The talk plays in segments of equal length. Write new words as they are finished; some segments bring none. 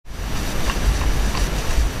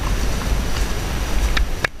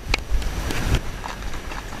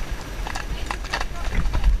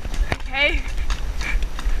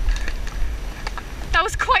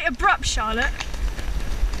abrupt, Charlotte.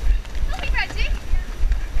 Are we ready?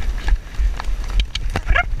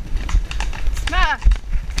 Smurf.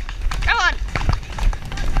 Go on.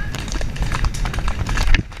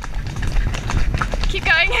 Keep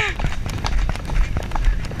going.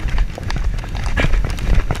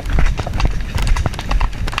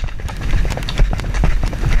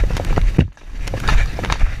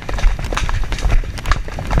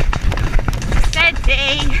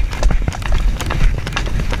 Steady.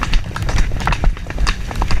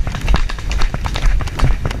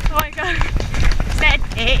 Oh my god.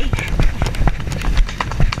 Steady.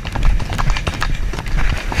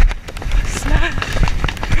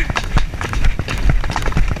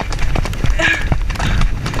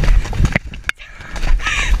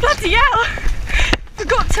 Bloody hell!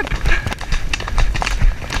 Forgot to...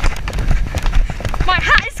 My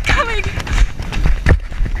hat is coming!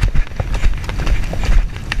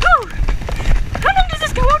 Oh! How long does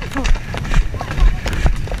this go on for?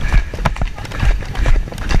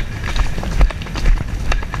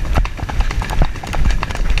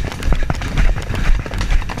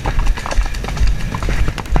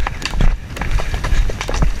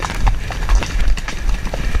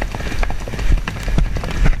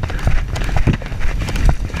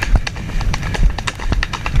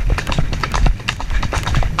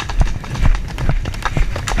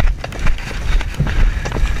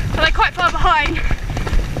 Quite far behind.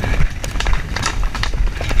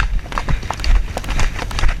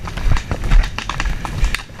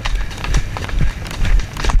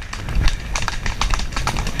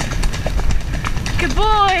 Good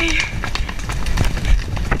boy.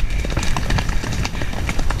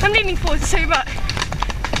 I'm leaning forward so much.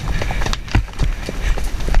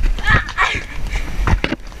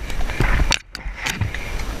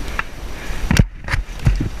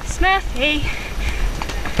 Smurfy.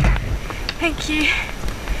 Thank you.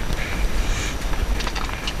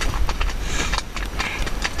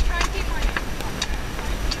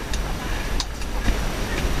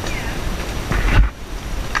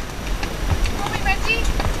 Are we ready?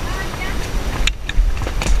 Yeah.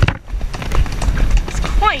 It's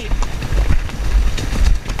quite...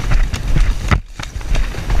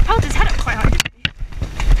 Held his head up quite high, didn't he?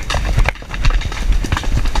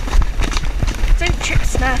 Don't trip,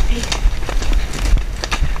 Smurfy.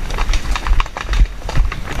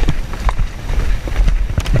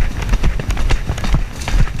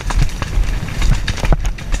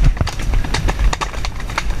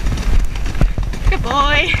 Good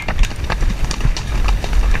boy.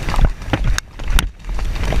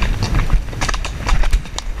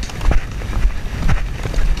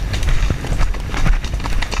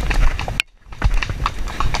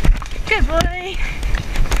 Good boy.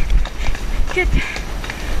 Good.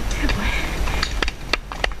 Good boy.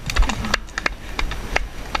 Good boy.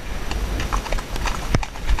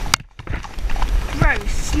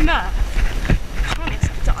 Gross, Smurf. Calm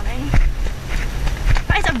yourself, darling.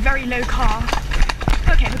 That is a very low car.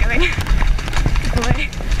 Okay, we're going. Good boy.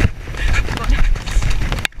 Come on.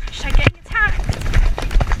 Should I get attacked?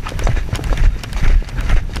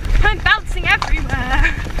 I'm bouncing everywhere.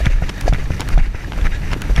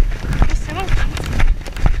 You're so uncomfortable.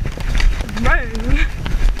 Row.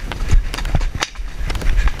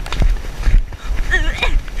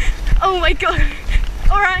 Oh my god.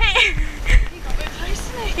 Alright. He got very close,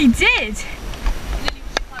 didn't he? He did. Lily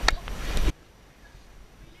was just like, what?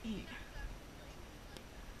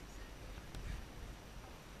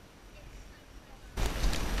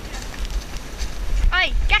 Hey,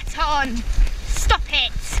 get on! Stop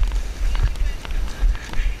it!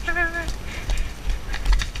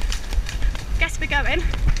 Guess we're going.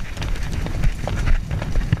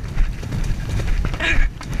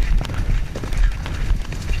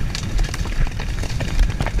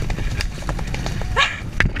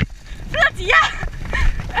 Bloody yeah!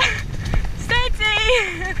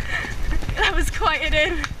 Steady! That was quite an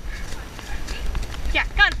in. Yeah,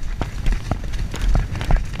 go on.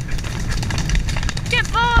 Good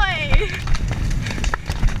boy!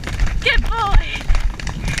 Good boy!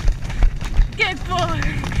 Good boy!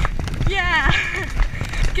 Yeah!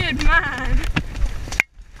 Good man!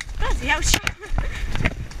 Bloody hell, Smurf.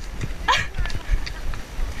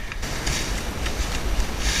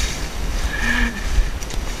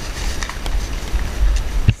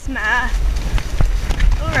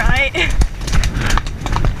 Alright.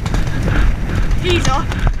 He's off.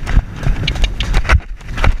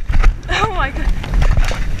 Oh my god.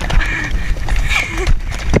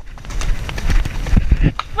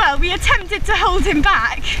 Well, we attempted to hold him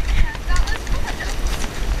back.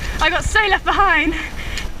 I got so left behind.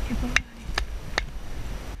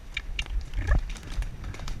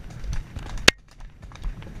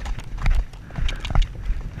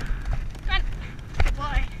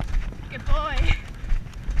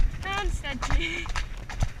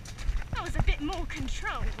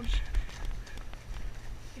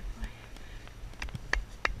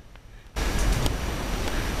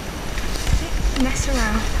 mess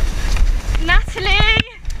around. Natalie!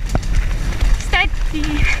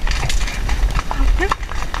 Steady!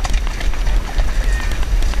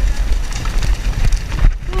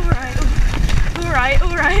 Alright, alright,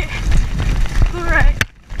 alright. Alright.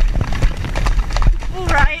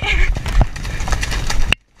 Alright.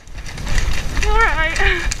 Alright.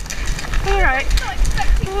 Alright.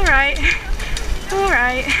 Alright.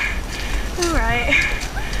 Alright. Alright.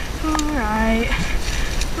 Alright. Alright.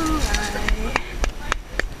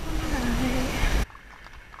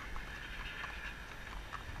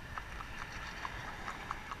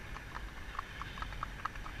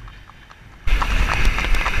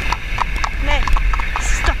 No.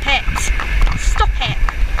 Stop it. Stop it.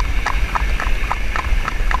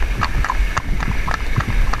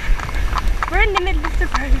 We're in the middle of the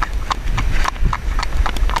road.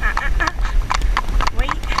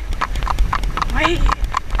 Wait.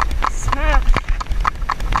 Smurf.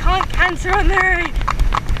 Can't canter on the road.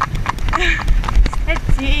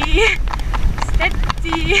 Steady.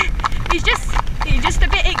 Steady. He's just a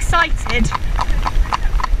bit excited.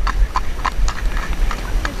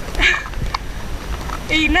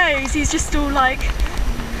 He knows, he's just all like...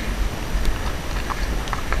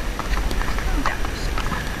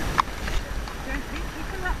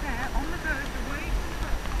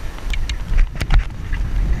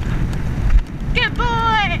 Good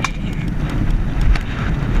boy!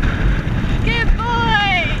 Good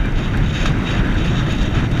boy!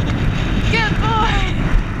 Good boy!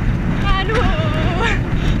 And whoa!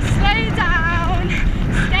 Slow down!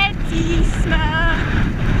 Steady, Smurf!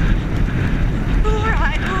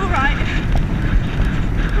 Alright, alright.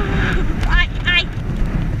 Aye.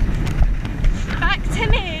 Back to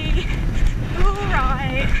me.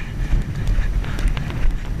 Alright.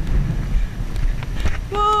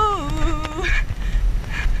 Woo.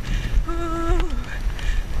 Ooh.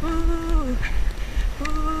 Ooh.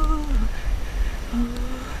 Ooh. Ooh.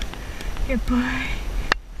 Good boy.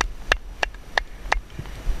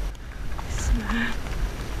 Smurf.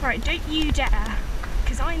 Right, don't you dare.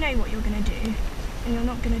 Because I know what you're going to do, and you're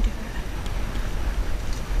not going to do it.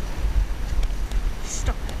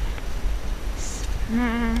 Stop it.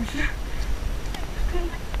 Smurf.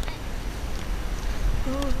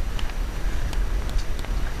 Oh.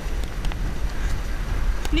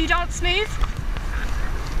 New dance move.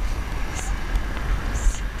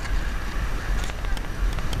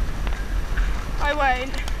 I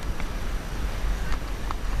won't.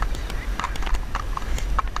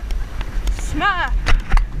 Smurf.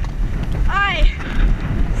 Aye.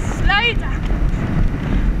 Slow down.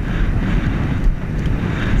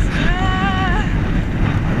 Smurf.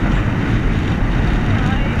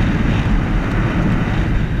 Right.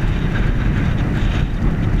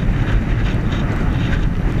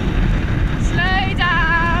 Slow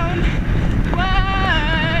down. Whoa.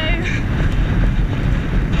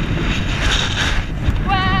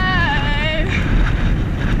 Whoa.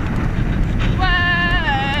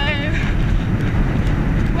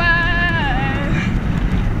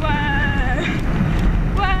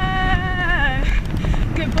 Whoa.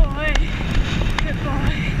 Good boy. Good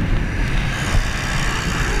boy.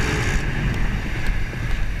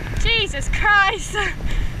 Jesus Christ.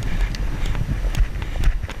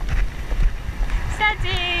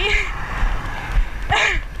 Steady.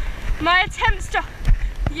 My attempts to...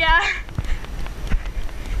 Yeah.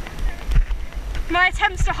 My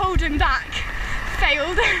attempts to hold him back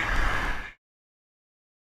failed.